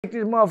Take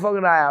this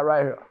motherfucking eye out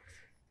right here.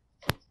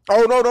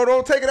 Oh, no,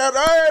 don't take it out.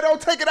 Hey, don't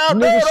take it out.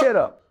 Nigga, shut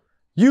up.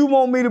 You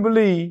want me to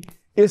believe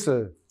it's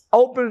an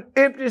open,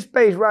 empty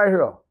space right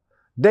here.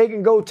 They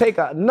can go take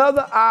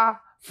another eye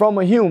from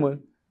a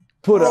human,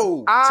 put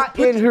an eye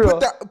in here.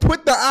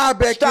 Put the eye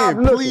back Stop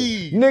in, looking.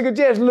 please. Nigga,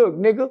 just look,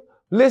 nigga.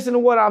 Listen to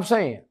what I'm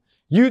saying.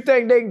 You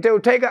think they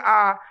can take an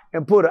eye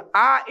and put an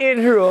eye in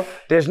here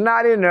that's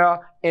not in there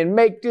and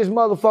make this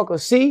motherfucker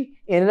see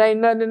and it ain't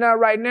nothing in there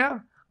right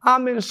now?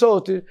 I'm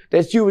insulted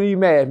that you would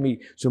even ask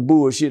me some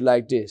bullshit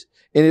like this.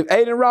 And if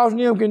Aiden Ross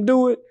and them can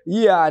do it,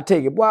 yeah, I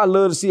take it. Boy, I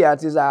love to see out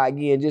this eye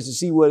again just to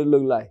see what it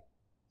look like.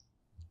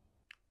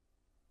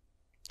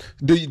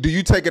 Do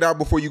you take it out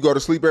before you go to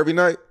sleep every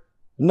night?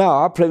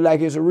 No, I play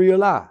like it's a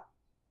real eye.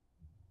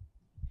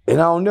 And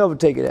I don't never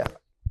take it out.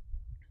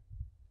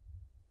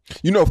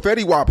 You know,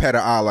 Fetty Wap had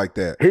an eye like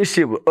that. His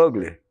shit was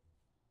ugly.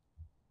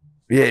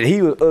 Yeah,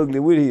 he was ugly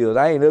with his.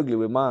 I ain't ugly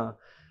with mine.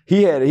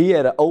 He had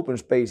an open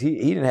space. He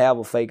didn't have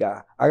a fake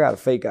eye. I got a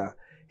fake eye.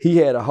 He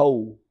had a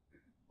hole.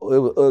 It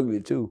was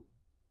ugly too.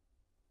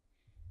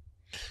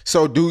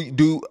 So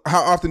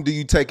how often do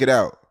you take it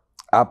out?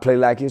 I play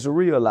like it's a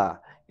real eye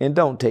and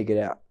don't take it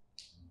out.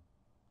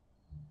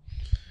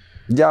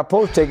 Y'all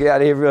supposed to take it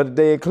out every other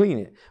day and clean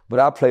it. But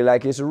I play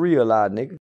like it's a real eye, nigga.